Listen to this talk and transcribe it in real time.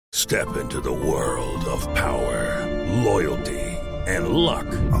Step into the world of power, loyalty, and luck.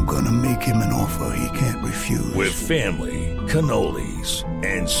 I'm gonna make him an offer he can't refuse. With family, cannolis,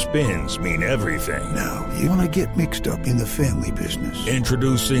 and spins mean everything. Now, you wanna get mixed up in the family business.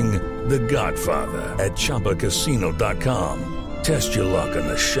 Introducing The Godfather at ChumbaCasino.com. Test your luck in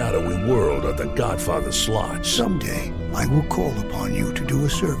the shadowy world of The Godfather slot. Someday, I will call upon you to do a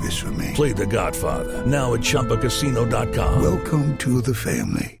service for me. Play The Godfather now at ChumbaCasino.com. Welcome to the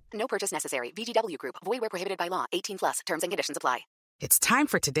family. No purchase necessary. VGW Group. Void where prohibited by law. 18 plus. Terms and conditions apply. It's time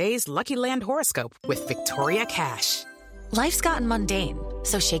for today's Lucky Land horoscope with Victoria Cash. Life's gotten mundane,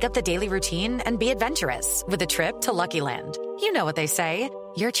 so shake up the daily routine and be adventurous with a trip to Lucky Land. You know what they say.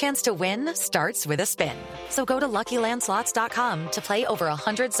 Your chance to win starts with a spin. So go to LuckyLandSlots.com to play over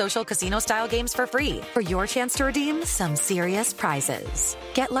 100 social casino-style games for free for your chance to redeem some serious prizes.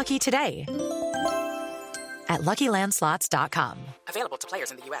 Get lucky today at LuckyLandSlots.com. Available to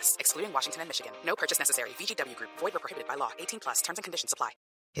players in the U.S., excluding Washington and Michigan. No purchase necessary. VGW Group. Void where prohibited by law. 18 plus. Terms and conditions apply.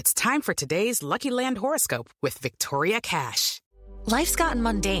 It's time for today's Lucky Land horoscope with Victoria Cash. Life's gotten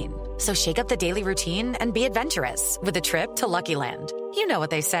mundane, so shake up the daily routine and be adventurous with a trip to Lucky Land. You know what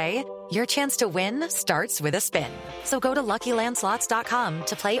they say. Your chance to win starts with a spin. So go to LuckyLandSlots.com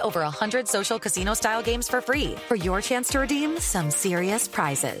to play over 100 social casino-style games for free for your chance to redeem some serious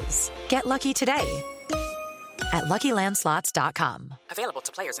prizes. Get lucky today at LuckyLandSlots.com. Available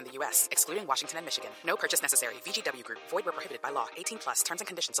to players in the U.S., excluding Washington and Michigan. No purchase necessary. VGW Group. Void where prohibited by law. 18 plus. Terms and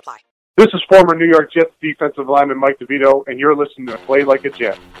conditions apply. This is former New York Jets defensive lineman Mike DeVito, and you're listening to Play Like a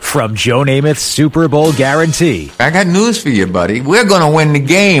Jet. From Joe Namath's Super Bowl guarantee. I got news for you, buddy. We're going to win the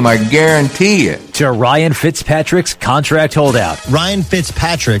game, I guarantee it. To Ryan Fitzpatrick's contract holdout. Ryan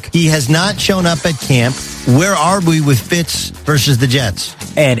Fitzpatrick, he has not shown up at camp. Where are we with Fitz versus the Jets?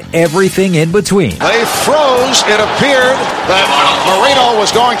 And everything in between. They froze. It appeared that Marino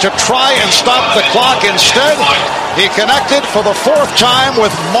was going to try and stop the clock. Instead, he connected for the fourth time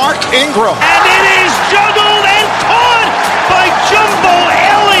with Mark Ingram. And it is juggled and caught by Jumbo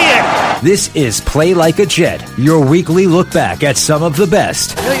Elliott. This is Play Like a Jet, your weekly look back at some of the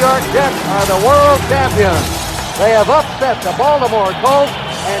best. New York Jets are the world champions. They have upset the Baltimore Colts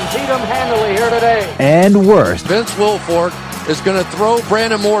and beat them handily here today. And worst. Vince Wilfork is going to throw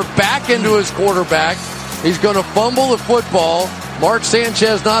Brandon Moore back into his quarterback. He's going to fumble the football. Mark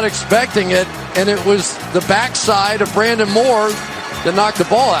Sanchez not expecting it, and it was the backside of Brandon Moore that knocked the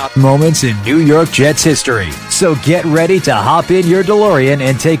ball out. Moments in New York Jets history. So get ready to hop in your DeLorean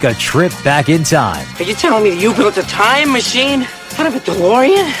and take a trip back in time. Are you telling me you built a time machine out of a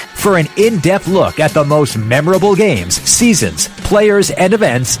DeLorean? For an in-depth look at the most memorable games, seasons, players, and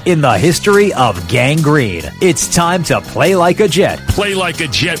events in the history of Gang Green. It's time to Play Like a Jet. Play like a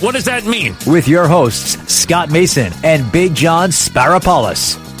Jet. What does that mean? With your hosts, Scott Mason and Big John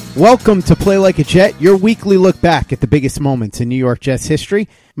Sparapoulos. Welcome to Play Like a Jet, your weekly look back at the biggest moments in New York Jets history.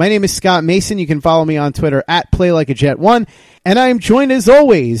 My name is Scott Mason. You can follow me on Twitter at PlayLikeAJet1. And I am joined, as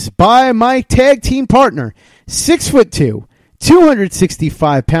always, by my tag team partner, 6'2",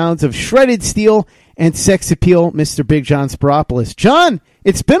 265 pounds of shredded steel and sex appeal, Mr. Big John Sparapoulos. John,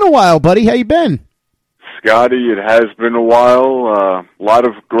 it's been a while, buddy. How you been? Scotty, it has been a while. A lot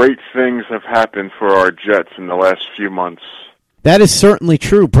of great things have happened for our Jets in the last few months. That is certainly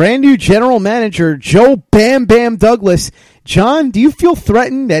true. Brand new general manager, Joe Bam Bam Douglas. John, do you feel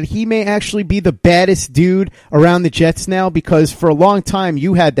threatened that he may actually be the baddest dude around the Jets now? Because for a long time,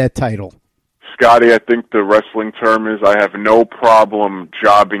 you had that title. Scotty, I think the wrestling term is I have no problem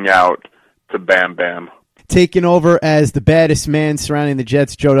jobbing out to Bam Bam. Taking over as the baddest man surrounding the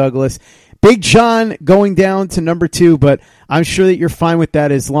Jets, Joe Douglas. Big John going down to number 2, but I'm sure that you're fine with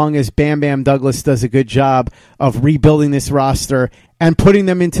that as long as Bam Bam Douglas does a good job of rebuilding this roster and putting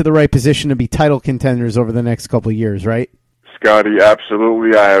them into the right position to be title contenders over the next couple of years, right? Scotty,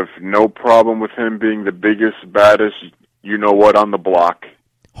 absolutely. I have no problem with him being the biggest, baddest, you-know-what on the block.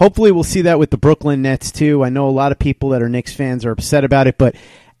 Hopefully we'll see that with the Brooklyn Nets, too. I know a lot of people that are Knicks fans are upset about it, but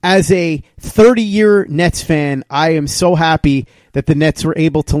as a 30-year Nets fan, I am so happy that the Nets were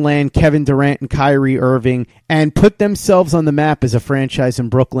able to land Kevin Durant and Kyrie Irving and put themselves on the map as a franchise in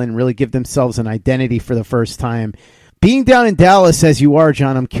Brooklyn, really give themselves an identity for the first time. Being down in Dallas as you are,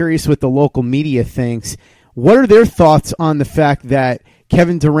 John, I'm curious what the local media thinks. What are their thoughts on the fact that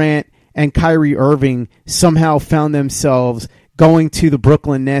Kevin Durant and Kyrie Irving somehow found themselves going to the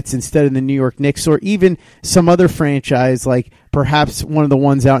Brooklyn Nets instead of the New York Knicks, or even some other franchise like perhaps one of the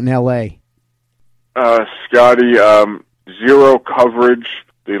ones out in L.A.? Scotty, zero coverage.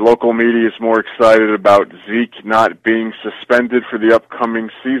 The local media is more excited about Zeke not being suspended for the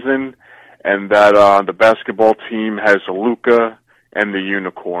upcoming season, and that the basketball team has Luka and the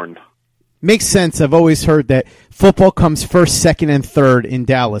unicorn. Makes sense. I've always heard that football comes first, second, and third in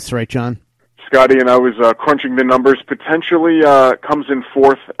Dallas, right, John? Scotty, and I was crunching the numbers, potentially comes in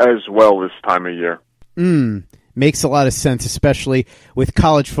fourth as well this time of year. Makes a lot of sense, especially with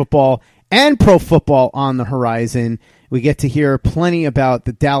college football and pro football on the horizon. We get to hear plenty about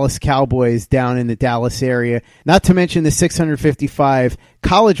the Dallas Cowboys down in the Dallas area, not to mention the 655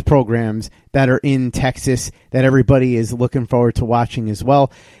 college programs that are in Texas that everybody is looking forward to watching as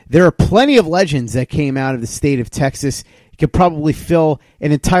well. There are plenty of legends that came out of the state of Texas. You could probably fill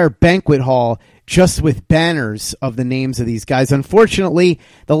an entire banquet hall just with banners of the names of these guys. Unfortunately,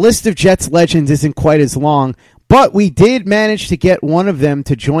 the list of Jets legends isn't quite as long, but we did manage to get one of them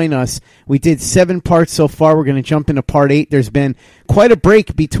to join us. We did 7 parts so far. We're going to jump into part 8. There's been quite a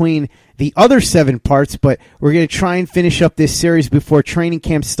break between the other 7 parts, but we're going to try and finish up this series before training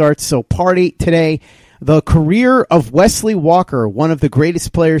camp starts. So part 8 today, the career of Wesley Walker, one of the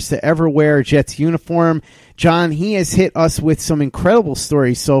greatest players to ever wear a Jets uniform. John, he has hit us with some incredible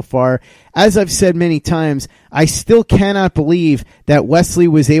stories so far. As I've said many times, I still cannot believe that Wesley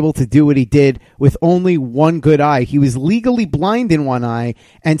was able to do what he did with only one good eye. He was legally blind in one eye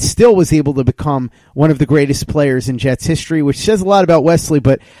and still was able to become one of the greatest players in Jets history, which says a lot about Wesley,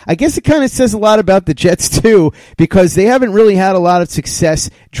 but I guess it kind of says a lot about the Jets too, because they haven't really had a lot of success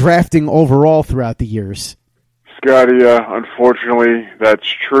drafting overall throughout the years. Scotty, unfortunately, that's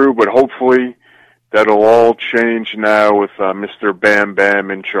true, but hopefully that'll all change now with Mr. Bam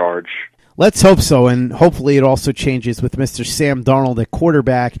Bam in charge. Let's hope so, and hopefully it also changes with Mr. Sam Darnold at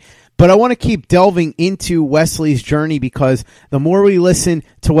quarterback. But I want to keep delving into Wesley's journey because the more we listen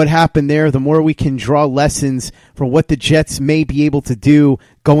to what happened there, the more we can draw lessons for what the Jets may be able to do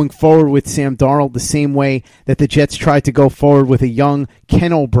going forward with Sam Darnold, the same way that the Jets tried to go forward with a young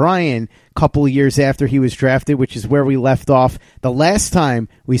Ken O'Brien a couple of years after he was drafted, which is where we left off the last time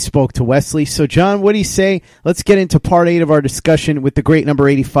we spoke to Wesley. So, John, what do you say? Let's get into part 8 of our discussion with the great number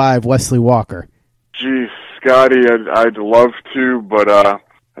 85, Wesley Walker. Geez, Scotty, I'd love to, but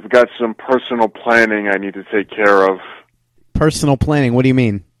I've got some personal planning I need to take care of. Personal planning? What do you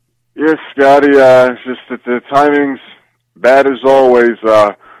mean? Yes, Scotty, it's just that the timing's bad as always.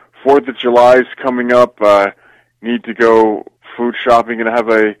 4th of July is coming up. Need to go food shopping and have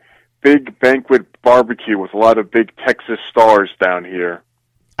a big banquet barbecue with a lot of big Texas stars down here.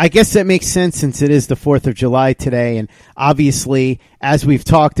 I guess that makes sense since it is the 4th of July today, and obviously, as we've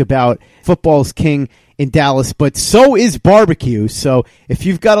talked about, football's king in Dallas, but so is barbecue. So if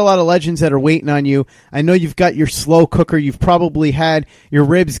you've got a lot of legends that are waiting on you, I know you've got your slow cooker. You've probably had your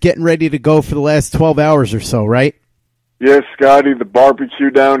ribs getting ready to go for the last 12 hours or so, right? Yes, Scotty, the barbecue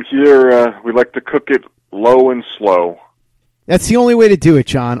down here, we like to cook it low and slow. That's the only way to do it,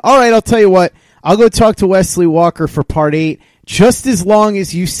 John. All right, I'll tell you what. I'll go talk to Wesley Walker for part 8, just as long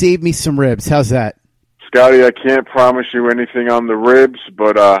as you save me some ribs. How's that? Scotty, I can't promise you anything on the ribs,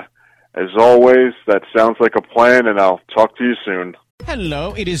 but as always, that sounds like a plan, and I'll talk to you soon.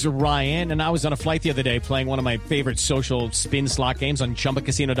 Hello, it is Ryan, and I was on a flight the other day playing one of my favorite social spin slot games on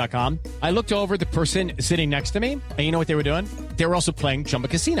ChumbaCasino.com. I looked over at the person sitting next to me, and you know what they were doing? They were also playing Chumba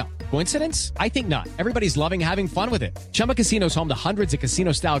Casino. Coincidence? I think not. Everybody's loving having fun with it. Chumba Casino is home to hundreds of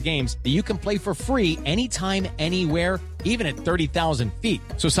casino-style games that you can play for free anytime, anywhere, even at 30,000 feet.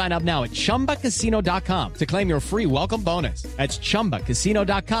 So sign up now at ChumbaCasino.com to claim your free welcome bonus. That's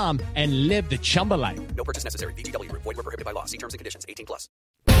ChumbaCasino.com and live the Chumba life. No purchase necessary. VGW Group. Void where prohibited by law. See terms and conditions. 18+.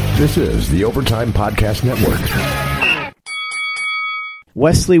 This is the Overtime Podcast Network.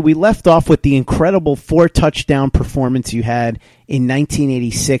 Wesley, we left off with the incredible 4-touchdown performance you had in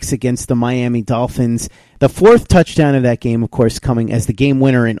 1986 against the Miami Dolphins. The 4th touchdown of that game, of course, coming as the game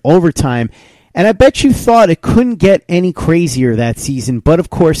winner in overtime. And I bet you thought it couldn't get any crazier that season, but of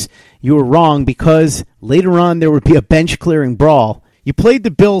course you were wrong because later on there would be a bench-clearing brawl. You played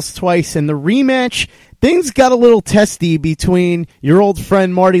the Bills twice, and the rematch, things got a little testy between your old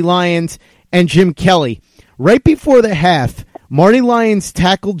friend Marty Lyons and Jim Kelly. Right before the half, Marty Lyons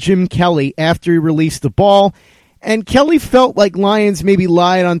tackled Jim Kelly after he released the ball, and Kelly felt like Lyons maybe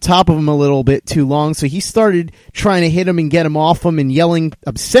lied on top of him a little bit too long, so he started trying to hit him and get him off him and yelling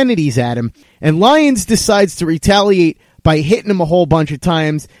obscenities at him. And Lyons decides to retaliate by hitting him a whole bunch of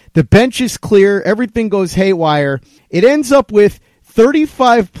times. The bench is clear. Everything goes haywire. It ends up with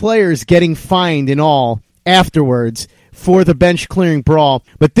 35 players getting fined in all afterwards for the bench clearing brawl.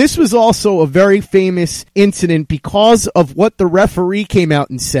 But this was also a very famous incident because of what the referee came out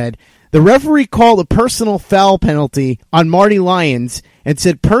and said. The referee called a personal foul penalty on Marty Lyons and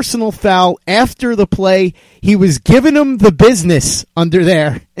said personal foul after the play. He was giving him the business under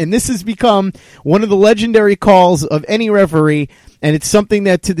there. And this has become one of the legendary calls of any referee, and it's something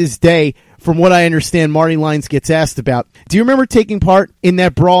that to this day, from what I understand, Marty Lyons gets asked about. Do you remember taking part in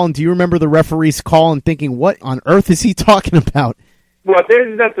that brawl, and do you remember the referee's call and thinking, what on earth is he talking about? Well,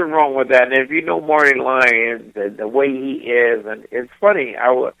 there's nothing wrong with that. And if you know Marty Lyons, the way he is, and it's funny,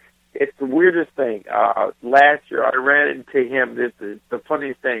 it's the weirdest thing. Last year, I ran into him. This is the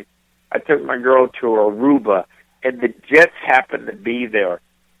funniest thing. I took my girl to Aruba, and the Jets happened to be there.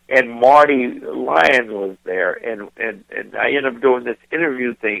 And Marty Lyons was there. And I ended up doing this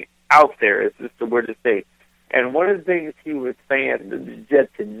interview thing out there. It's just the weirdest thing. And one of the things he was saying, that the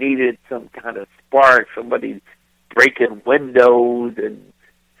Jets had needed some kind of spark, somebody breaking windows and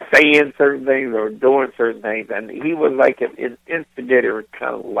saying certain things or doing certain things. And he was like an instigator,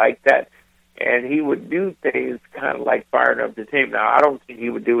 kind of like that. And he would do things kind of like firing up the team. Now, I don't think he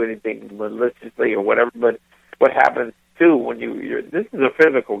would do anything maliciously or whatever, but what happens, too, when this is a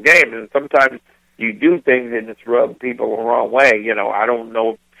physical game, and sometimes you do things and it's rubbed people the wrong way. You know, I don't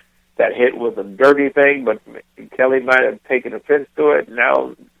know if that hit was a dirty thing, but Kelly might have taken offense to it.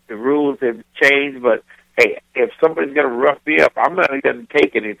 Now the rules have changed, but hey, if somebody's going to rough me up, I'm not going to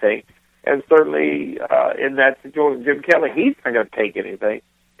take anything. And certainly in that situation, Jim Kelly, he's not going to take anything.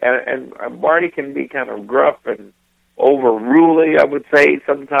 And Marty can be kind of gruff and overruling, I would say,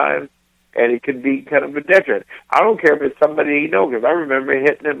 sometimes, and it can be kind of a detriment. I don't care if it's somebody you know, because I remember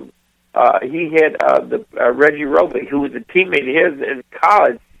hitting him. He hit Reggie Roby, who was a teammate of his in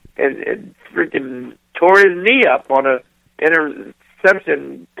college, and freaking tore his knee up on a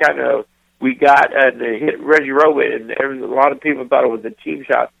interception kind of we got, and hit Reggie Roby, and a lot of people thought it was a cheap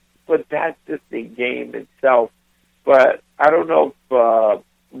shot. But that's just the game itself. But I don't know if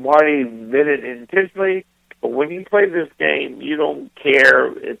Marty did it intentionally, but when you play this game, you don't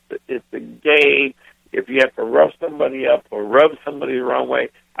care. It's a game. If you have to rough somebody up or rub somebody the wrong way,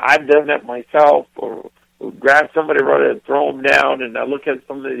 I've done that myself, or grab somebody, run and throw them down. And I look at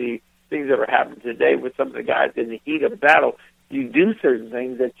some of the things that are happening today with some of the guys in the heat of battle. You do certain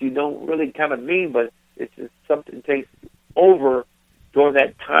things that you don't really kind of mean, but it's just something takes over during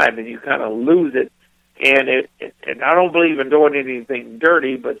that time, and you kind of lose it. And I don't believe in doing anything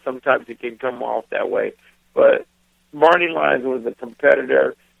dirty, but sometimes it can come off that way. But Marty Lyons was a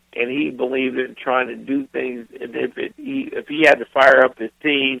competitor, and he believed in trying to do things. And if he had to fire up his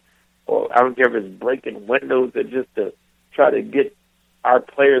team, or I don't care if it's breaking windows, or just to try to get our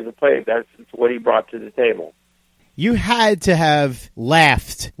players to play, that's just what he brought to the table. You had to have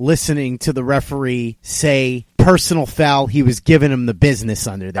laughed listening to the referee say personal foul. He was giving him the business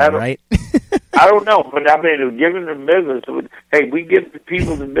under there, right? I don't know, but I mean, giving them business. Hey, we give the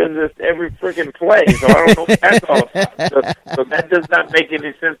people the business every freaking play, so I don't know what that's all about. So that does not make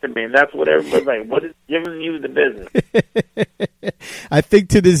any sense to me, and that's what everybody's like. What is giving you the business? I think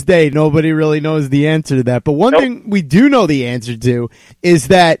to this day, nobody really knows the answer to that. But one thing we do know the answer to is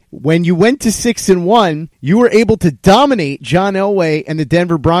that when you went to 6-1, you were able to dominate John Elway and the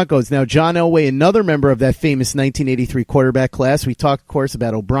Denver Broncos. Now, John Elway, another member of that famous 1983 quarterback class. We talk, of course,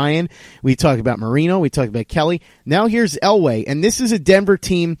 about O'Brien. We talk about Marino. We talk about Kelly. Now here's Elway, and this is a Denver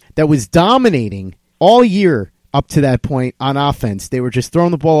team that was dominating all year up to that point on offense. They were just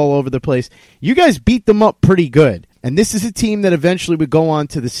throwing the ball all over the place. You guys beat them up pretty good, and this is a team that eventually would go on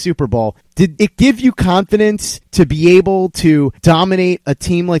to the Super Bowl. Did it give you confidence to be able to dominate a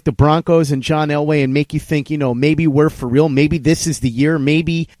team like the Broncos and John Elway and make you think, you know, maybe we're for real, maybe this is the year,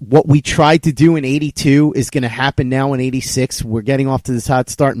 maybe what we tried to do in 82 is going to happen now in 86, we're getting off to this hot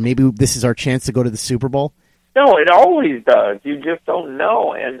start, and maybe this is our chance to go to the Super Bowl? No, it always does. You just don't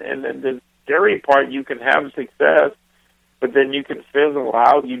know, and the scary part, you can have success, but then you can fizzle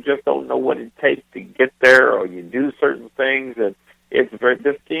out. You just don't know what it takes to get there, or you do certain things, and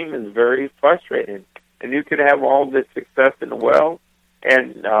this team is very frustrating. And you could have all this success in the well,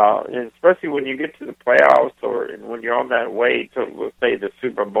 and especially when you get to the playoffs, or when you're on that way to, let's say, the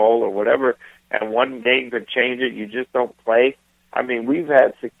Super Bowl or whatever, and one game could change it, you just don't play. I mean, we've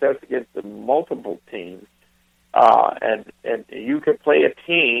had success against multiple teams. And you could play a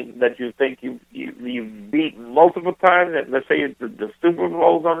team that you think you've beaten multiple times, and let's say the Super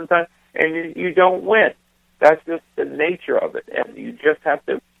Bowl's on the time, and you don't win. That's just the nature of it, and you just have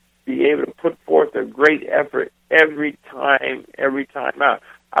to be able to put forth a great effort every time out.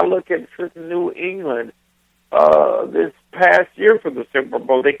 I look at New England this past year for the Super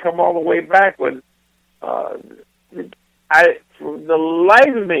Bowl. They come all the way back when for the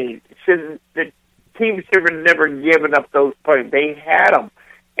life of me, the team should have never given up those points. They had them,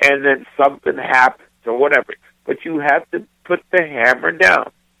 and then something happened or whatever. But you have to put the hammer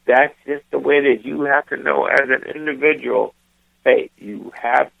down. That's just the way that you have to know as an individual. Hey, you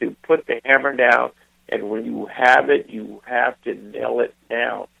have to put the hammer down, and when you have it, you have to nail it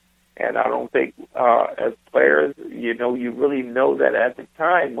down. And I don't think as players, you really know that at the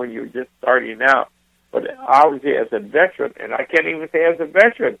time when you're just starting out. But obviously as a veteran, and I can't even say as a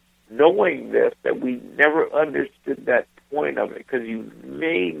veteran, knowing this, that we never understood that point of it, because you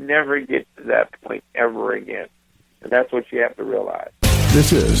may never get to that point ever again. And that's what you have to realize.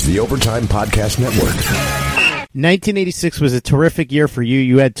 This is the Overtime Podcast Network. 1986 was a terrific year for you.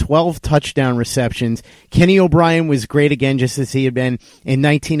 You had 12 touchdown receptions. Kenny O'Brien was great again, just as he had been in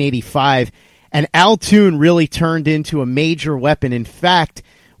 1985. And Al Toon really turned into a major weapon. In fact,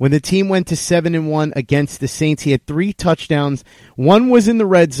 when the team went to 7-1 against the Saints, he had 3 touchdowns. One was in the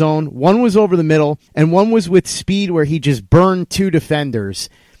red zone, one was over the middle, and one was with speed where he just burned 2 defenders.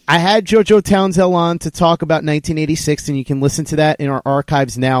 I had JoJo Townsell on to talk about 1986, and you can listen to that in our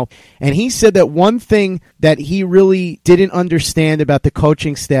archives now. And he said that one thing that he really didn't understand about the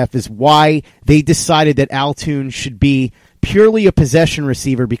coaching staff is why they decided that Al Toon should be purely a possession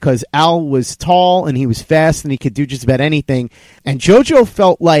receiver, because Al was tall and he was fast and he could do just about anything. And JoJo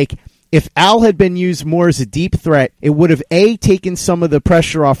felt like if Al had been used more as a deep threat, it would have A, taken some of the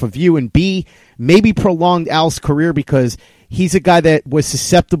pressure off of you, and B, maybe prolonged Al's career, because he's a guy that was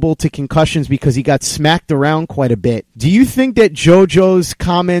susceptible to concussions because he got smacked around quite a bit. Do you think that JoJo's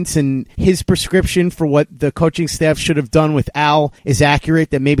comments and his prescription for what the coaching staff should have done with Al is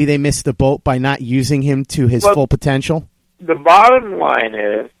accurate, that maybe they missed the boat by not using him to his full potential? The bottom line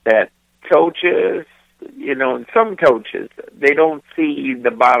is that coaches, and some coaches, they don't see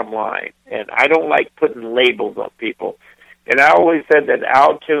the bottom line. And I don't like putting labels on people. And I always said that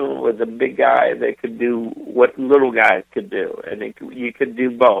Al Toon was a big guy that could do what little guys could do, and you could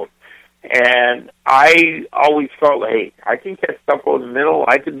do both. And I always felt, hey, I can catch stuff over the middle,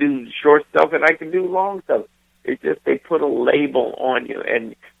 I can do short stuff, and I can do long stuff. It's just they put a label on you,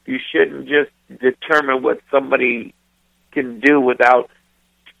 and you shouldn't just determine what somebody can do without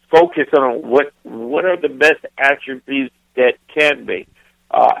focusing on what are the best attributes that can be.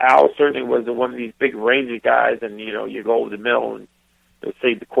 Al certainly was one of these big rangy guys, and you go over the middle and let's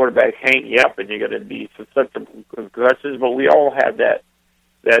say the quarterback hang you up, and you're going to be susceptible to concussions. But we all have that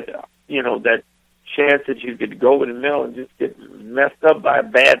chance that you could go over the middle and just get messed up by a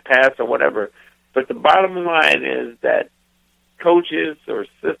bad pass or whatever. But the bottom line is that coaches or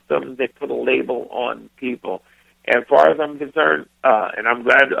systems, they put a label on people. And as far as I'm concerned, and I'm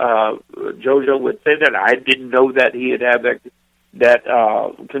glad JoJo would say that, I didn't know that he would have that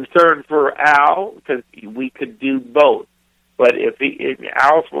concern for Al, because we could do both. But if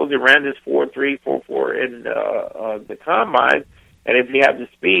Al supposedly ran this 4.3, 4.4 in the combine, and if you have the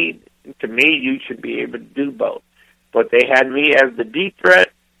speed, to me, you should be able to do both. But they had me as the deep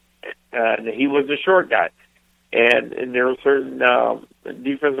threat, and he was the short guy. And there were certain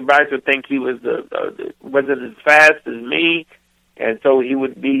defensive backs would think he was wasn't as fast as me, and so he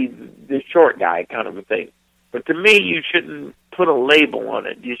would be the short guy kind of a thing. But to me, you shouldn't put a label on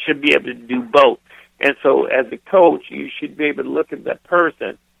it. You should be able to do both. And so as a coach, you should be able to look at that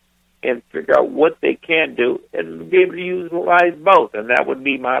person and figure out what they can do and be able to utilize both. And that would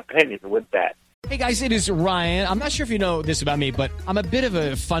be my opinion with that. Hey guys, it is Ryan. I'm not sure if you know this about me, but I'm a bit of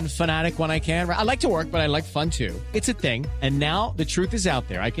a fun fanatic when I can. I like to work, but I like fun too. It's a thing. And now the truth is out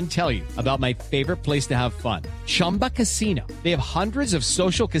there. I can tell you about my favorite place to have fun. Chumba Casino. They have hundreds of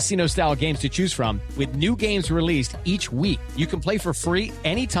social casino style games to choose from with new games released each week. You can play for free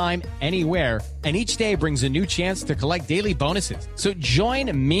anytime, anywhere. And each day brings a new chance to collect daily bonuses. So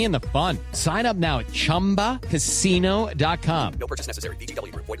join me in the fun. Sign up now at ChumbaCasino.com. No purchase necessary.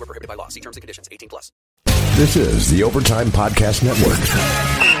 VGW Group. Void where prohibited by law. See terms and conditions. 18+. This is the Overtime Podcast Network.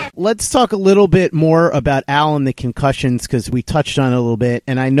 Let's talk a little bit more about Al and the concussions, because we touched on it a little bit.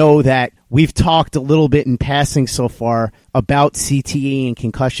 And I know that we've talked a little bit in passing so far about CTE and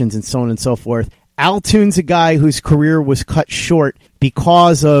concussions and so on and so forth. Al Toon's a guy whose career was cut short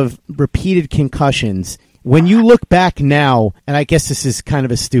because of repeated concussions. When you look back now, and I guess this is kind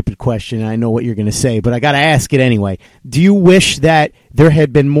of a stupid question, and I know what you're going to say, but I got to ask it anyway. Do you wish that there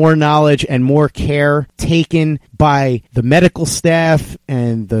had been more knowledge and more care taken by the medical staff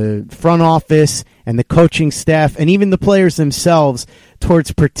and the front office and the coaching staff and even the players themselves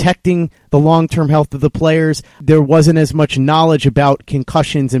towards protecting the long-term health of the players? There wasn't as much knowledge about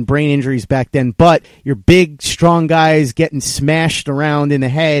concussions and brain injuries back then, but your big, strong guys getting smashed around in the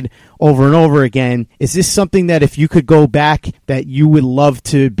head over and over again. Is this something that if you could go back that you would love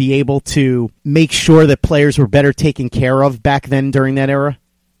to be able to make sure that players were better taken care of back then during that era?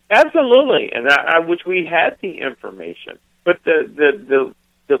 Absolutely, and I wish we had the information. But the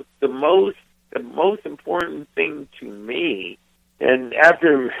most important thing to me, and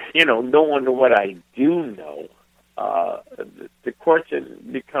after knowing what I do know, the question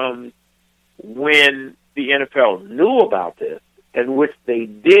becomes when the NFL knew about this, and which they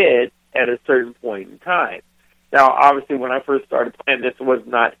did at a certain point in time. Now, obviously, when I first started playing, this was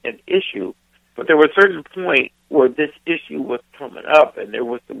not an issue, but there was a certain point where this issue was coming up, and there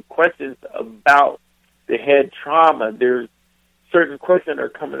were some questions about the head trauma. There's certain questions that are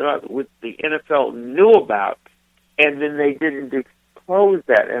coming up which the NFL knew about, and then they didn't disclose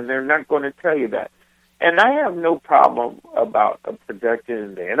that, and they're not going to tell you that. And I have no problem about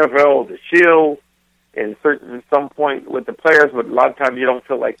protecting the NFL, the Shield, and some point with the players, but a lot of times you don't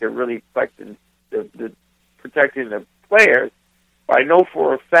feel like they're really protecting the players. But I know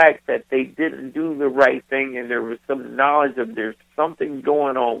for a fact that they didn't do the right thing, and there was some knowledge of there's something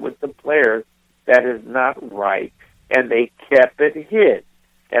going on with the players that is not right, and they kept it hid.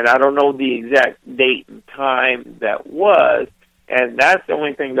 And I don't know the exact date and time that was, and that's the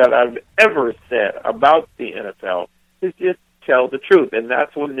only thing that I've ever said about the NFL is just tell the truth. And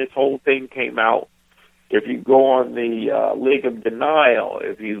that's when this whole thing came out. If you go on the League of Denial,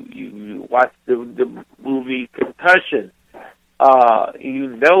 if you watch the movie Concussion, you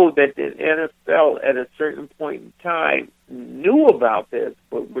know that the NFL at a certain point in time knew about this,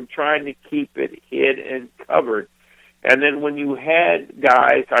 but were trying to keep it hid and covered. And then when you had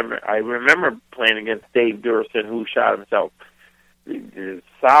guys, I remember playing against Dave Durson, who shot himself. Junior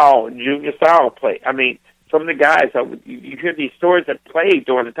Saul played. I mean, some of the guys, you hear these stories that played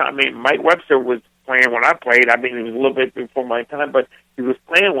during the time. I mean, Mike Webster was playing when I played. I mean, it was a little bit before my time, but he was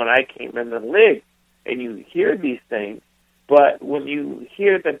playing when I came in the league. And you hear these things, but when you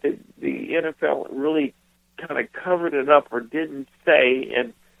hear that the NFL really kind of covered it up or didn't say,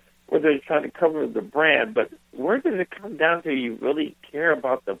 and whether they're trying to cover the brand, but where does it come down to you really care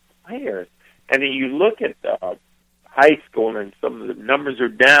about the players? And then you look at high school, and some of the numbers are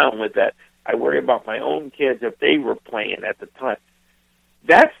down with that. I worry about my own kids if they were playing at the time.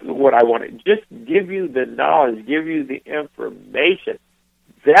 That's what I want to just give you the knowledge, give you the information.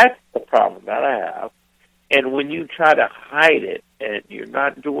 That's the problem that I have. And when you try to hide it and you're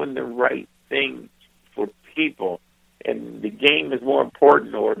not doing the right thing for people, and the game is more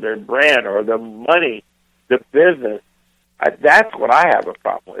important, or their brand, or the money, the business, that's what I have a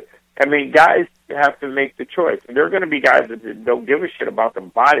problem with. I mean, guys have to make the choice. And there are going to be guys that don't give a shit about their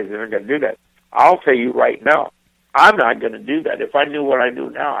bodies. They're not going to do that. I'll tell you right now, I'm not going to do that. If I knew what I knew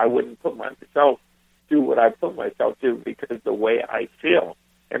now, I wouldn't put myself through what I put myself through because of the way I feel.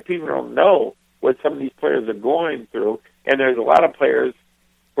 And people don't know what some of these players are going through. And there's a lot of players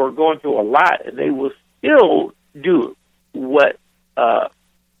who are going through a lot, and they will still do what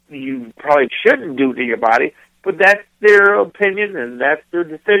you probably shouldn't do to your body, but that's their opinion and that's their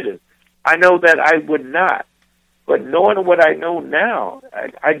decision. I know that I would not, but knowing what I know now,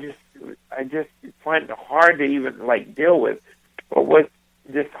 I just find it hard to even deal with. But what's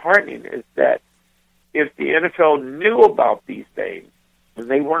disheartening is that if the NFL knew about these things, and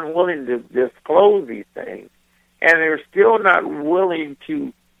they weren't willing to disclose these things, and they're still not willing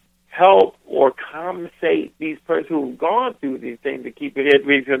to help or compensate these players who have gone through these things to keep it hidden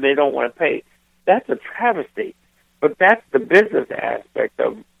because they don't want to pay, that's a travesty. But that's the business aspect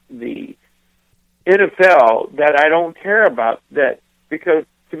of the NFL that I don't care about, that because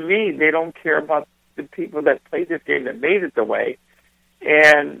to me they don't care about the people that played this game that made it the way,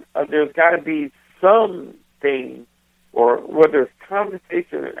 and there's got to be something, or whether it's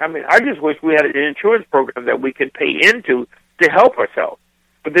compensation. I mean, I just wish we had an insurance program that we could pay into to help ourselves.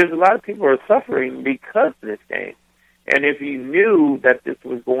 But there's a lot of people who are suffering because of this game. And if you knew that this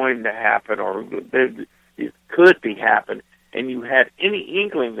was going to happen, or this could be happening, and you had any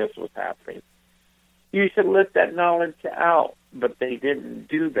inkling this was happening, you should let that knowledge out. But they didn't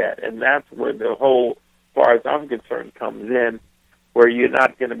do that. And that's where the whole, as far as I'm concerned, comes in, where you're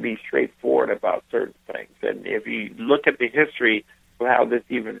not going to be straightforward about certain things. And if you look at the history of how this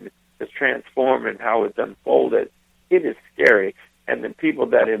even is transformed and how it's unfolded, it is scary. And the people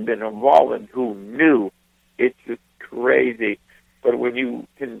that have been involved and who knew, it's just crazy. But when you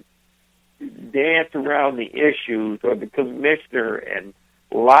can dance around the issues, or the commissioner, and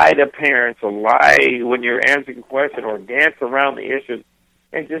lie to parents, or lie when you're answering a question, or dance around the issues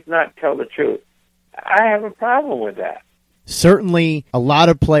and just not tell the truth, I have a problem with that. Certainly, a lot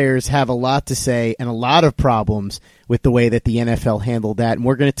of players have a lot to say and a lot of problems with the way that the NFL handled that. And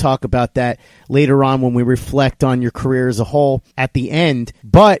we're going to talk about that later on when we reflect on your career as a whole at the end.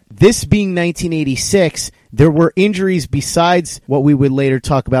 But this being 1986, there were injuries besides what we would later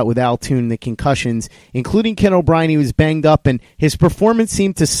talk about with Al Toon, the concussions, including Ken O'Brien. He was banged up, and his performance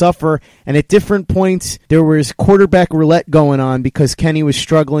seemed to suffer. And at different points, there was quarterback roulette going on because Kenny was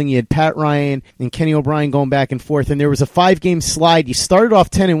struggling. You had Pat Ryan and Kenny O'Brien going back and forth, and there was a 5-game slide. You started off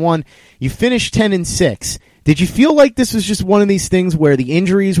 10-1, you finished 10-6. Did you feel like this was just one of these things where the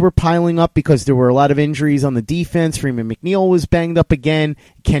injuries were piling up because there were a lot of injuries on the defense? Freeman McNeil was banged up again.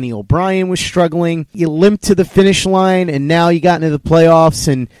 Kenny O'Brien was struggling. You limped to the finish line, and now you got into the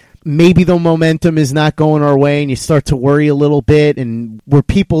playoffs, and maybe the momentum is not going our way, and you start to worry a little bit. And were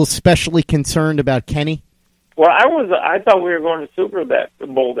people especially concerned about Kenny? Well, I thought we were going to Super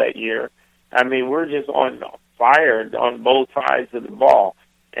Bowl that year. I mean, we're just on fire on both sides of the ball.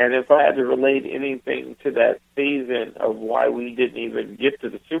 And if I had to relate anything to that season of why we didn't even get to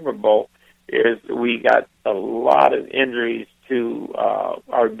the Super Bowl, is we got a lot of injuries to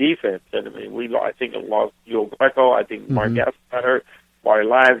our defense. And I mean, I think it lost Joe Greco. I think Mark Gass got hurt, Barry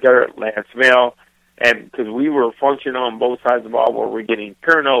Lyons got hurt, Lance Bell. And because we were functioning on both sides of the ball where we're getting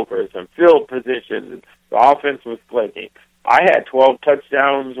turnovers and field positions, the offense was clicking. I had 12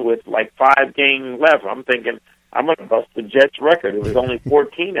 touchdowns with like 5 games left. I'm thinking, I'm going to bust the Jets record. It was only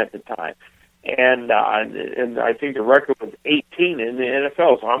 14 at the time. And I think the record was 18 in the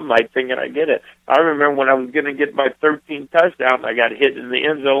NFL. So I'm like thinking I get it. I remember when I was going to get my 13th touchdown, I got hit in the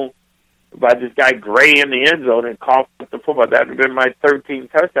end zone by this guy Gray in the end zone and coughed with the football. That would have been my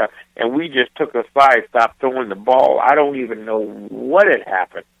 13th touchdown. And we just took a slide, stopped throwing the ball. I don't even know what had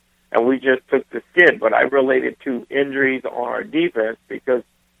happened. And we just took the skid. But I related to injuries on our defense because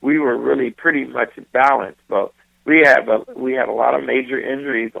we were really pretty much balanced. But we had a lot of major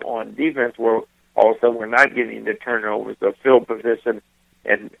injuries on defense where also we're not getting the turnovers, the field position,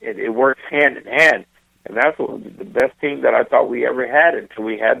 and it works hand in hand. And that's what the best team that I thought we ever had until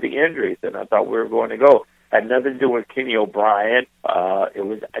we had the injuries, and I thought we were going to go. Had nothing to do with Kenny O'Brien. It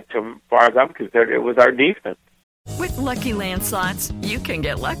was, as far as I'm concerned, it was our defense. With Lucky Land Slots, you can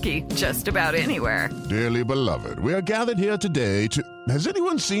get lucky just about anywhere. Dearly beloved, we are gathered here today to... Has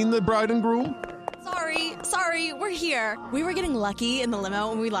anyone seen the bride and groom? Sorry, we're here. We were getting lucky in the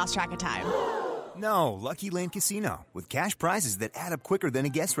limo and we lost track of time. No, Lucky Land Casino, with cash prizes that add up quicker than a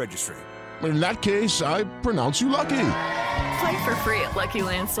guest registry. In that case, I pronounce you lucky. Play for free at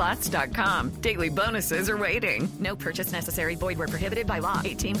LuckyLandSlots.com. Daily bonuses are waiting. No purchase necessary. Void where prohibited by law.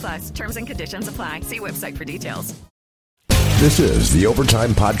 18+. Terms and conditions apply. See website for details. This is the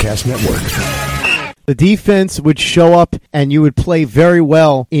Overtime Podcast Network. The defense would show up, and you would play very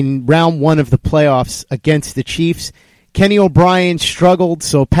well in round 1 of the playoffs against the Chiefs. Kenny O'Brien struggled,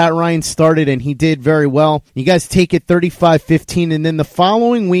 so Pat Ryan started, and he did very well. You guys take it 35-15, and then the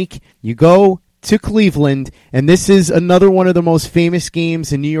following week, you go to Cleveland, and this is another one of the most famous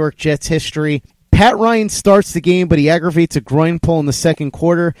games in New York Jets history. Pat Ryan starts the game, but he aggravates a groin pull in the second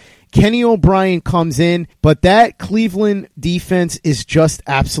quarter. Kenny O'Brien comes in, but that Cleveland defense is just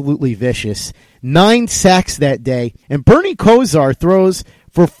absolutely vicious. 9 sacks that day, and Bernie Kosar throws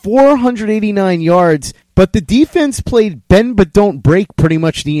for 489 yards, but the defense played bend but don't break pretty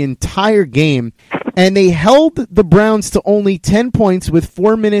much the entire game, and they held the Browns to only 10 points with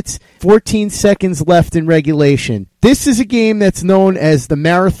 4 minutes, 14 seconds left in regulation. This is a game that's known as the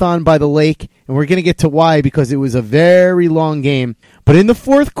Marathon by the Lake, and we're going to get to why, because it was a very long game. But in the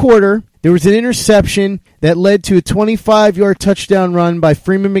fourth quarter, there was an interception that led to a 25-yard touchdown run by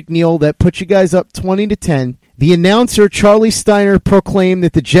Freeman McNeil that put you guys up 20-10. The announcer, Charlie Steiner, proclaimed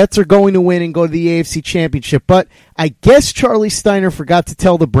that the Jets are going to win and go to the AFC Championship. But I guess Charlie Steiner forgot to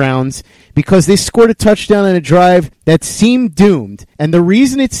tell the Browns because they scored a touchdown on a drive that seemed doomed. And the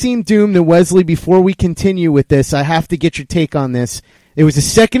reason it seemed doomed, and Wesley, before we continue with this, I have to get your take on this. It was a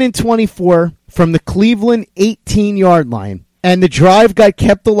 2nd and 24 from the Cleveland 18-yard line. And the drive got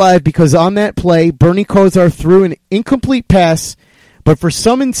kept alive because on that play, Bernie Kosar threw an incomplete pass. But for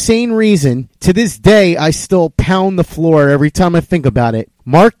some insane reason, to this day, I still pound the floor every time I think about it.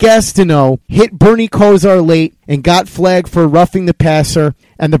 Mark Gastineau hit Bernie Kosar late and got flagged for roughing the passer,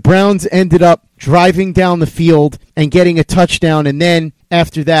 and the Browns ended up driving down the field and getting a touchdown, and then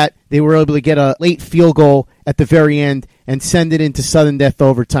after that, they were able to get a late field goal at the very end and send it into sudden death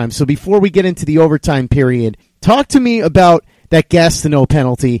overtime. So before we get into the overtime period, talk to me about that Gastineau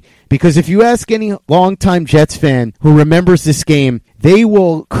penalty, because if you ask any longtime Jets fan who remembers this game, they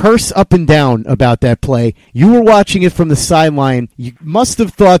will curse up and down about that play. You were watching it from the sideline. You must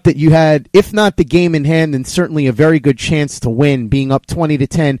have thought that you had, if not the game in hand, then certainly a very good chance to win, being up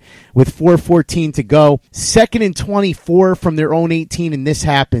 20-10 with 4:14 to go. 2nd and 24 from their own 18, and this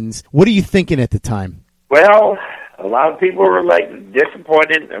happens. What are you thinking at the time? Well, a lot of people were like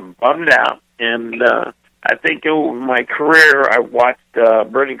disappointed and bummed out, and I think over my career, I watched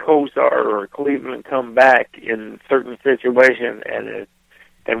Bernie Kosar or Cleveland come back in certain situations,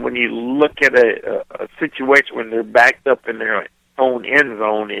 and when you look at a situation when they're backed up in their own end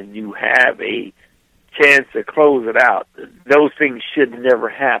zone and you have a chance to close it out, those things should never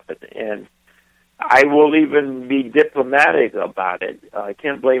happen. And I will even be diplomatic about it. I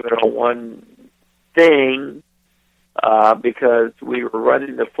can't blame it on one thing because we were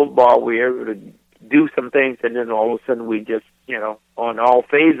running the football, we were able to do some things, and then all of a sudden we just, on all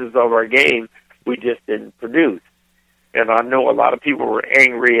phases of our game, we just didn't produce. And I know a lot of people were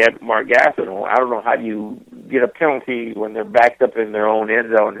angry at Mark Gastineau. I don't know how you get a penalty when they're backed up in their own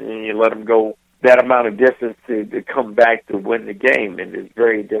end zone and you let them go that amount of distance to come back to win the game. And it's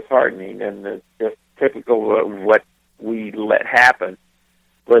very disheartening, and it's just typical of what we let happen.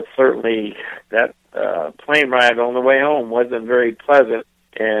 But certainly that plane ride on the way home wasn't very pleasant.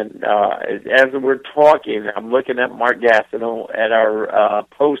 And as we're talking, I'm looking at Mark Gastineau at our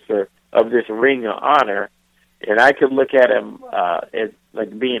poster of this Ring of Honor, and I could look at him as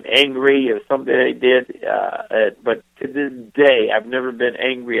like being angry or something they did. But to this day, I've never been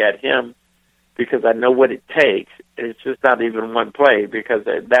angry at him because I know what it takes. It's just not even one play, because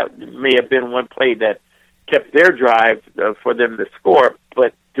that may have been one play that kept their drive for them to score,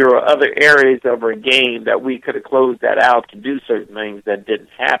 but there are other areas of our game that we could have closed that out to do certain things that didn't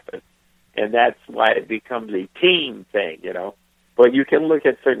happen. And that's why it becomes a team thing, But you can look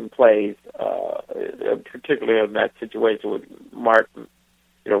at certain plays, particularly in that situation with Martin,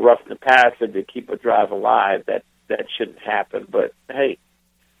 roughing the passer to keep a drive alive, that shouldn't happen. But, hey,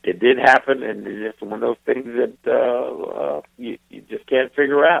 it did happen, and it's just one of those things that you just can't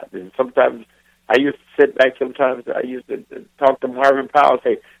figure out. And sometimes I used to sit back sometimes, I used to talk to Marvin Powell and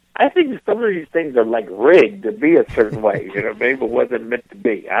say, I think some of these things are like rigged to be a certain way. Maybe it wasn't meant to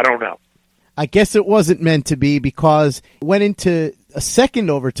be. I don't know. I guess it wasn't meant to be because it went into a second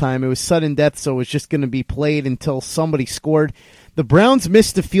overtime. It was sudden death, so it was just going to be played until somebody scored. The Browns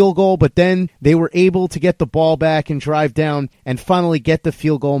missed the field goal, but then they were able to get the ball back and drive down and finally get the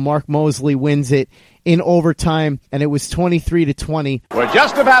field goal. Mark Moseley wins it in overtime, and it was 23-20. We're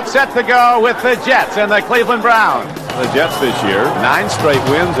just about set to go with the Jets and the Cleveland Browns. The Jets this year, 9 straight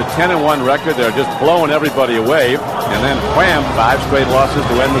wins, a 10-1 record. They're just blowing everybody away. And then, wham, 5 straight losses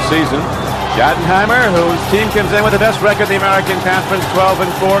to end the season. Schottenheimer, whose team comes in with the best record in the American Conference,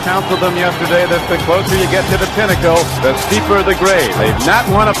 12-4. Counseled them yesterday that the closer you get to the pinnacle, the steeper the grade. They've not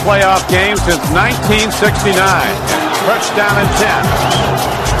won a playoff game since 1969. Perched down in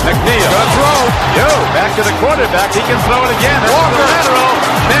 10. McNeil. Good throw. Back to the quarterback. He can throw it again. Walker. Lateral.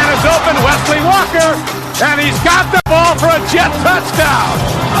 Man is open. Wesley Walker. And he's got the ball for a Jet touchdown.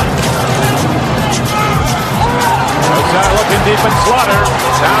 Looking deep in Slaughter.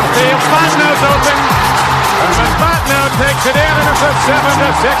 Downfield. Botnow's open. Herman Botnow takes it in, and it's a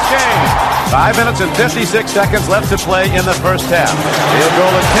 7-6 game. 5 minutes and 56 seconds left to play in the first half. Field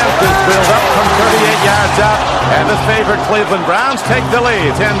goal attempt is drilled up from 38 yards out, and the favorite Cleveland Browns take the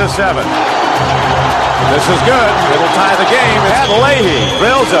lead, 10-7. This is good. It'll tie the game. Pat Leahy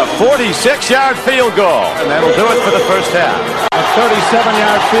drills a 46-yard field goal, and that'll do it for the first half. A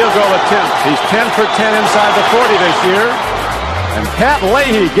 37-yard field goal attempt. He's 10 for 10 inside the 40 this year. And Pat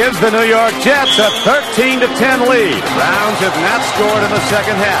Leahy gives the New York Jets a 13-10 lead. Browns have not scored in the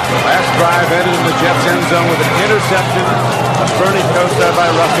second half. The last drive ended in the Jets' end zone with an interception, a Bernie Kosar by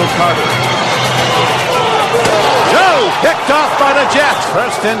Russell Carter. Picked off by the Jets.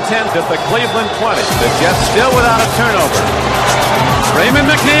 First and 10 at the Cleveland 20. The Jets still without a turnover. Raymond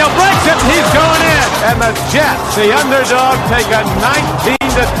McNeil breaks it. He's going in. And the Jets, the underdog, take a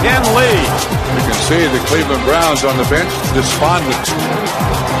 19-10 lead. You can see the Cleveland Browns on the bench despondent.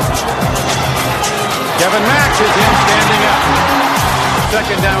 Kevin Max is in, standing up.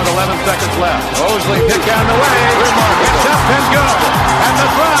 Second down with 11 seconds left. Moseley picked down the way. It's up and good. And the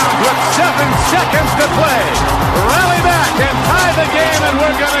Browns with 7 seconds to play rally back and tie the game, and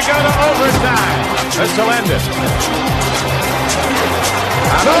we're going to go to overtime. This will end it.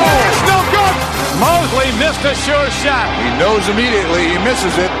 No, it's no good. Moseley missed a sure shot. He knows immediately he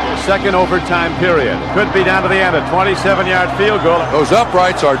misses it. Second overtime period. Could be down to the end. A 27-yard field goal. Those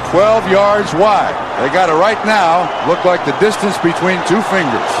uprights are 12 yards wide. They got it right now. Look like the distance between 2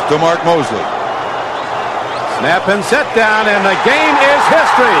 fingers to Mark Moseley. Snap and set down, and the game is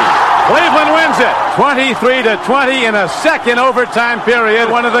history. Cleveland wins it 23-20 in a second overtime period.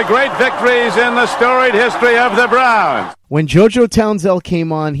 One of the great victories in the storied history of the Browns. When JoJo Townsend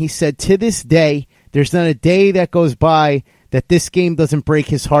came on, he said to this day, there's not a day that goes by that this game doesn't break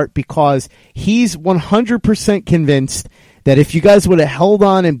his heart, because he's 100% convinced that if you guys would have held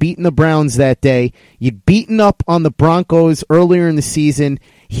on and beaten the Browns that day, you'd beaten up on the Broncos earlier in the season.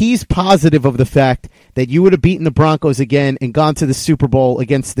 He's positive of the fact that you would have beaten the Broncos again and gone to the Super Bowl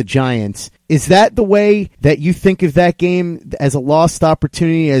against the Giants. Is that the way that you think of that game, as a lost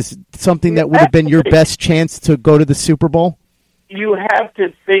opportunity, as something that would have been your best chance to go to the Super Bowl? You have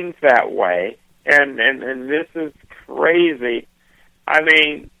to think that way, and this is crazy. I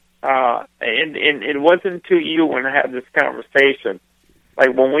mean, and it wasn't to you when I had this conversation.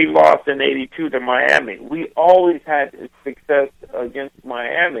 Like when we lost in '82 to Miami, we always had success against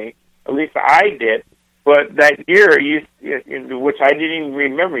Miami. At least I did. But that year, which I didn't even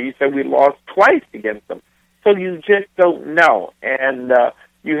remember, you said we lost twice against them. So you just don't know, and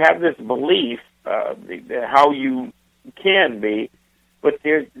you have this belief how you can be, but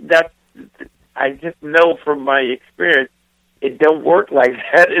I just know from my experience, it don't work like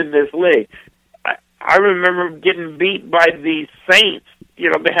that in this league. I remember getting beat by the Saints.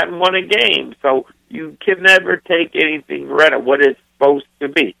 They hadn't won a game, so you can never take anything credit what it's supposed to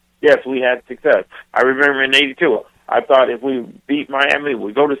be. Yes, we had success. I remember in '82, I thought if we beat Miami,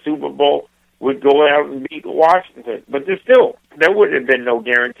 we'd go to Super Bowl, we'd go out and beat Washington. But there would have been no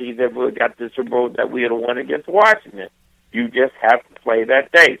guarantee that we got the Super Bowl that we had won against Washington. You just have to play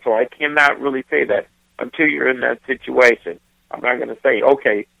that day. So I cannot really say that until you're in that situation. I'm not going to say,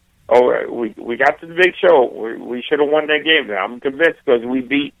 okay, we got to the big show. We should have won that game. I'm convinced because we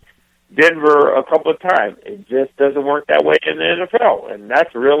beat Denver a couple of times. It just doesn't work that way in the NFL, and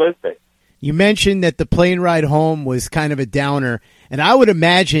that's realistic. You mentioned that the plane ride home was kind of a downer, and I would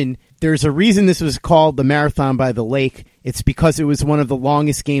imagine there's a reason this was called the Marathon by the Lake. It's because it was one of the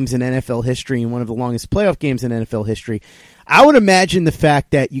longest games in NFL history and one of the longest playoff games in NFL history. I would imagine the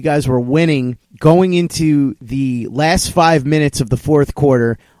fact that you guys were winning going into the last 5 minutes of the fourth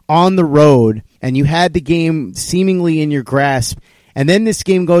quarter on the road, and you had the game seemingly in your grasp, and then this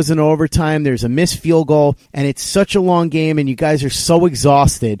game goes into overtime, there's a missed field goal, and it's such a long game, and you guys are so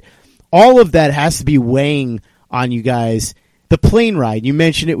exhausted. All of that has to be weighing on you guys. The plane ride, you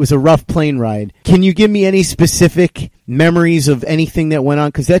mentioned it was a rough plane ride. Can you give me any specific memories of anything that went on?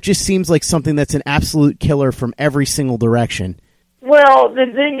 Because that just seems like something that's an absolute killer from every single direction. Well, the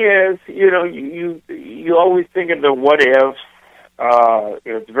thing is, you always think of the what ifs.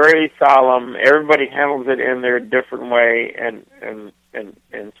 It's very solemn. Everybody handles it in their different way, and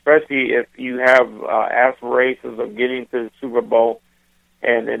especially if you have aspirations of getting to the Super Bowl.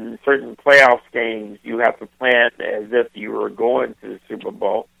 And in certain playoff games, you have to plan as if you were going to the Super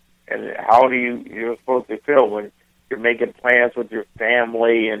Bowl. And how you're supposed to feel when you're making plans with your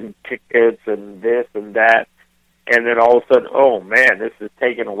family and tickets and this and that, and then all of a sudden, oh man, this is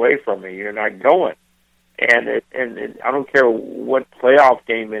taken away from me. You're not going. And I don't care what playoff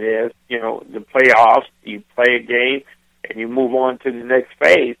game it is. The playoffs, you play a game and you move on to the next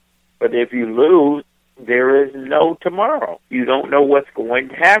phase. But if you lose, there is no tomorrow. You don't know what's going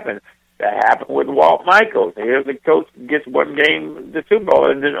to happen. That happened with Walt Michaels. Here's the coach gets one game, the Super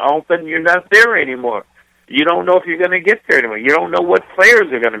Bowl, and then all of a sudden you're not there anymore. You don't know if you're going to get there anymore. You don't know what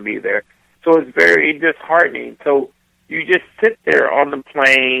players are going to be there. So it's very disheartening. So you just sit there on the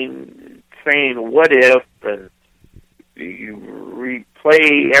plane saying, what if, and you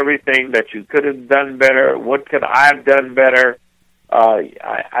replay everything that you could have done better. What could I have done better?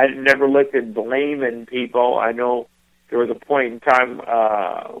 I never looked at blaming people. I know there was a point in time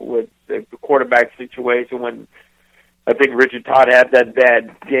with the quarterback situation when I think Richard Todd had that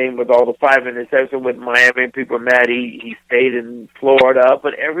bad game with all the 5 interceptions with Miami. People were mad he stayed in Florida,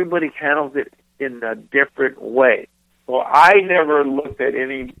 but everybody handles it in a different way. So I never looked at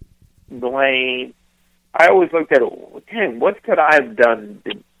any blame. I always looked at, what could I have done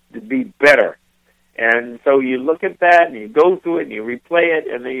to be better? And so you look at that, and you go through it, and you replay it,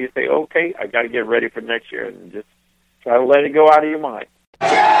 and then you say, okay, I got to get ready for next year, and just try to let it go out of your mind.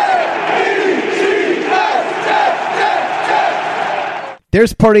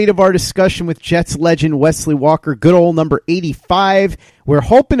 There's part 8 of our discussion with Jets legend Wesley Walker, good old number 85. We're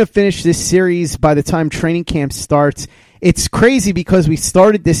hoping to finish this series by the time training camp starts. It's crazy because we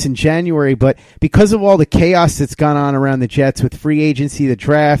started this in January, but because of all the chaos that's gone on around the Jets with free agency, the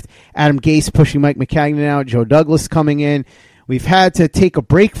draft, Adam Gase pushing Mike Maccagnan out, Joe Douglas coming in, we've had to take a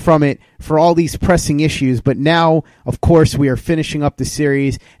break from it for all these pressing issues. But now, of course, we are finishing up the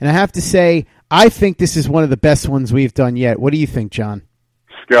series. And I have to say, I think this is one of the best ones we've done yet. What do you think, John?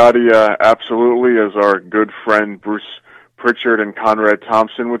 Scotty, absolutely. As our good friend Bruce Pritchard and Conrad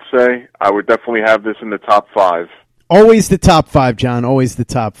Thompson would say, I would definitely have this in the top 5. Always the top 5, John. Always the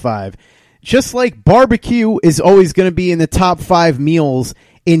top 5. Just like barbecue is always going to be in the top 5 meals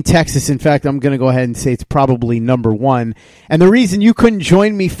in Texas. In fact, I'm going to go ahead and say it's probably number one. And the reason you couldn't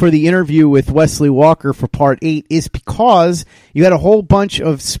join me for the interview with Wesley Walker for part 8 is because you had a whole bunch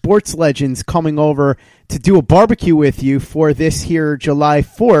of sports legends coming over to do a barbecue with you for this here July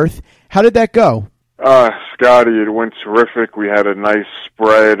 4th. How did that go? Scotty, it went terrific. We had a nice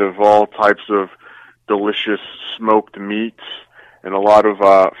spread of all types of delicious smoked meats and a lot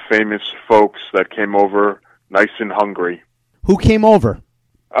of famous folks that came over nice and hungry. Who came over?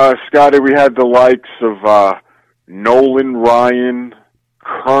 Scotty, we had the likes of Nolan Ryan,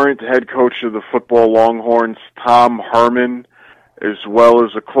 current head coach of the football Longhorns, Tom Herman, as well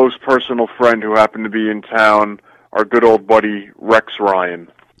as a close personal friend who happened to be in town, our good old buddy Rex Ryan.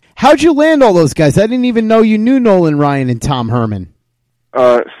 How'd you land all those guys? I didn't even know you knew Nolan Ryan and Tom Herman.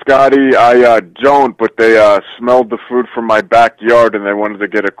 Scotty, I don't, but they smelled the food from my backyard and they wanted to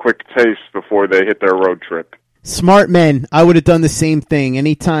get a quick taste before they hit their road trip. Smart men. I would have done the same thing.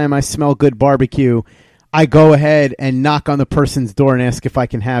 Anytime I smell good barbecue, I go ahead and knock on the person's door and ask if I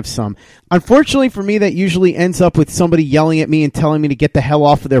can have some. Unfortunately for me, that usually ends up with somebody yelling at me and telling me to get the hell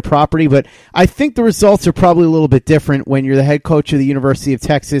off of their property, but I think the results are probably a little bit different when you're the head coach of the University of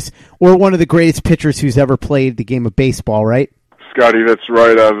Texas or one of the greatest pitchers who's ever played the game of baseball, right? Scotty, that's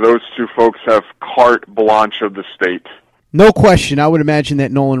right. Those two folks have carte blanche of the state. No question. I would imagine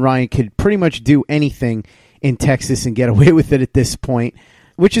that Nolan Ryan could pretty much do anything in Texas and get away with it at this point,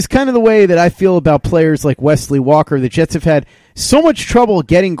 which is kind of the way that I feel about players like Wesley Walker. The Jets have had so much trouble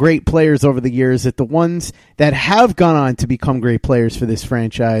getting great players over the years that the ones that have gone on to become great players for this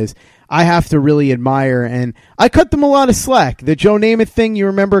franchise, I have to really admire, and I cut them a lot of slack. The Joe Namath thing, you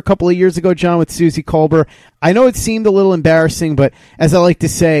remember a couple of years ago, John, with Susie Kolber. I know it seemed a little embarrassing, but as I like to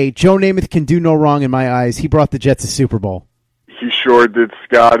say, Joe Namath can do no wrong in my eyes. He brought the Jets a Super Bowl. He sure did,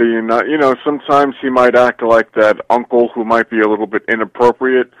 Scotty, and sometimes he might act like that uncle who might be a little bit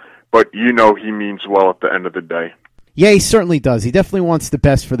inappropriate, but he means well at the end of the day. Yeah, he certainly does. He definitely wants the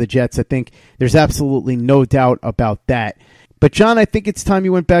best for the Jets. I think there's absolutely no doubt about that. But, John, I think it's time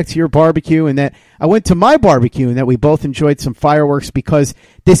you went back to your barbecue and that I went to my barbecue and that we both enjoyed some fireworks because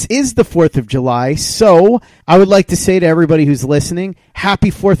this is the 4th of July. So I would like to say to everybody who's listening,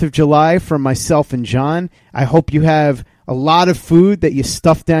 happy 4th of July from myself and John. I hope you have a lot of food that you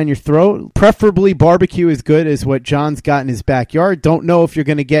stuff down your throat. Preferably barbecue as good as what John's got in his backyard. Don't know if you're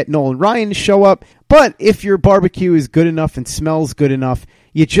going to get Nolan Ryan to show up, but if your barbecue is good enough and smells good enough,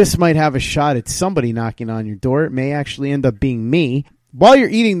 you just might have a shot at somebody knocking on your door. It may actually end up being me. While you're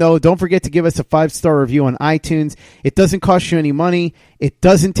eating, though, don't forget to give us a 5-star review on iTunes. It doesn't cost you any money. It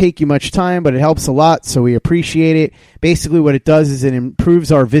doesn't take you much time, but it helps a lot, so we appreciate it. Basically, what it does is it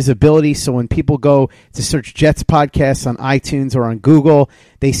improves our visibility, so when people go to search Jets podcasts on iTunes or on Google,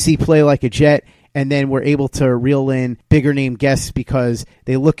 they see Play Like a Jet, and then we're able to reel in bigger name guests because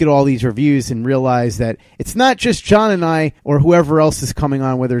they look at all these reviews and realize that it's not just John and I or whoever else is coming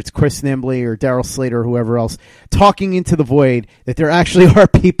on, whether it's Chris Nimbley or Daryl Slater or whoever else, talking into the void, that there actually are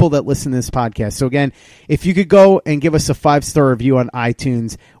people that listen to this podcast. So again, if you could go and give us a 5-star review on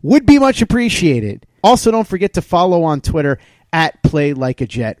iTunes, would be much appreciated. Also, don't forget to follow on Twitter at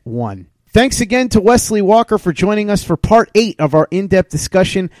PlayLikeAJet1. Thanks again to Wesley Walker for joining us for part 8 of our in-depth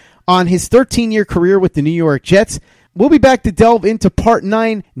discussion on his 13-year career with the New York Jets. We'll be back to delve into part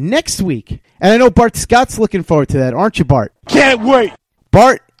 9 next week. And I know Bart Scott's looking forward to that, aren't you, Bart? Can't wait!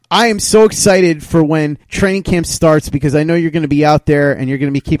 Bart, I am so excited for when training camp starts because I know you're going to be out there and you're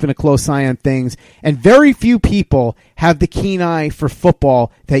going to be keeping a close eye on things. And very few people have the keen eye for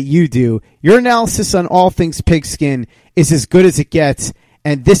football that you do. Your analysis on all things pigskin is as good as it gets.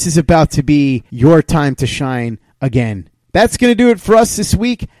 And this is about to be your time to shine again. That's going to do it for us this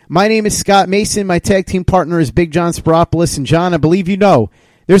week. My name is Scott Mason. My tag team partner is Big John Spiropoulos. And John, I believe you know,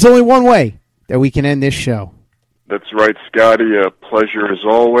 there's only one way that we can end this show. That's right, Scotty. A pleasure as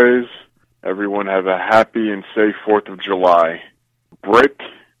always. Everyone have a happy and safe 4th of July. Break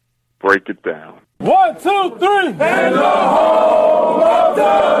it down. 1, 2, 3, and the home of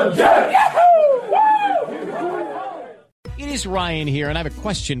the Jets! It is Ryan here, and I have a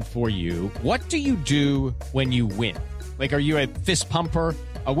question for you. What do you do when you win? Like, are you a fist pumper,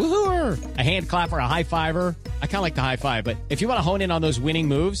 a woohooer, a hand clapper, a high fiver? I kind of like the high five, but if you want to hone in on those winning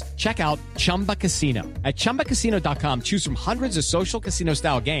moves, check out Chumba Casino. At ChumbaCasino.com, choose from hundreds of social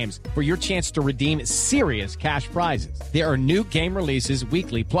casino-style games for your chance to redeem serious cash prizes. There are new game releases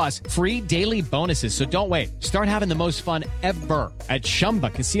weekly, plus free daily bonuses, so don't wait. Start having the most fun ever at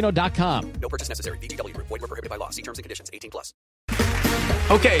ChumbaCasino.com. No purchase necessary. VGW. Void where prohibited by law. See terms and conditions. 18+.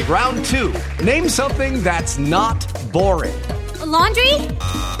 Okay, round 2. Name something that's not boring. A laundry?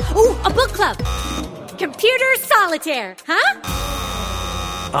 Ooh, a book club. Computer solitaire,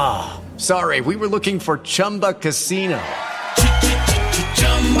 huh? Oh, sorry, we were looking for Chumba Casino.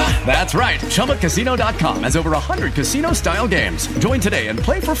 That's right, ChumbaCasino.com has over 100 casino-style games. Join today and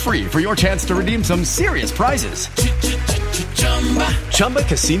play for free for your chance to redeem some serious prizes.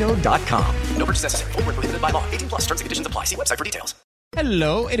 ChumbaCasino.com. No purchase necessary. Void where prohibited by law. 18 plus. Terms and conditions apply. See website for details.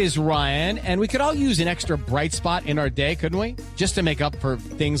 Hello, it is Ryan, and we could all use an extra bright spot in our day, couldn't we? Just to make up for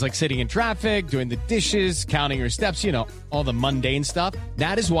things like sitting in traffic, doing the dishes, counting your steps, you know, all the mundane stuff.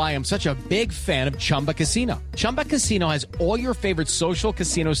 That is why I'm such a big fan of Chumba Casino. Chumba Casino has all your favorite social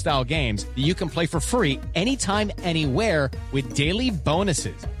casino-style games that you can play for free anytime, anywhere with daily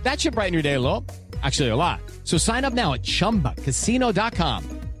bonuses. That should brighten your day a little. Actually, a lot. So sign up now at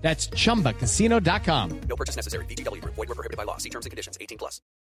ChumbaCasino.com. That's ChumbaCasino.com. No purchase necessary. VGW Group. Void where prohibited by law. See terms and conditions. 18 plus.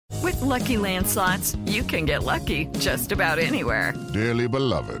 With Lucky Land Slots, you can get lucky just about anywhere. Dearly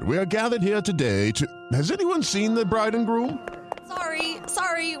beloved, we are gathered here today to... Has anyone seen the bride and groom?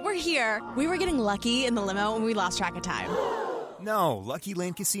 Sorry, we're here. We were getting lucky in the limo and we lost track of time. No, Lucky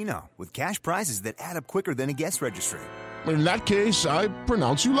Land Casino, with cash prizes that add up quicker than a guest registry. In that case, I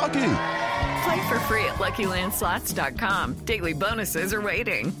pronounce you lucky. Play for free at LuckyLandSlots.com. Daily bonuses are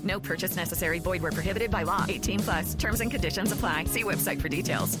waiting. No purchase necessary. Void where prohibited by law. 18 plus. Terms and conditions apply. See website for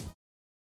details.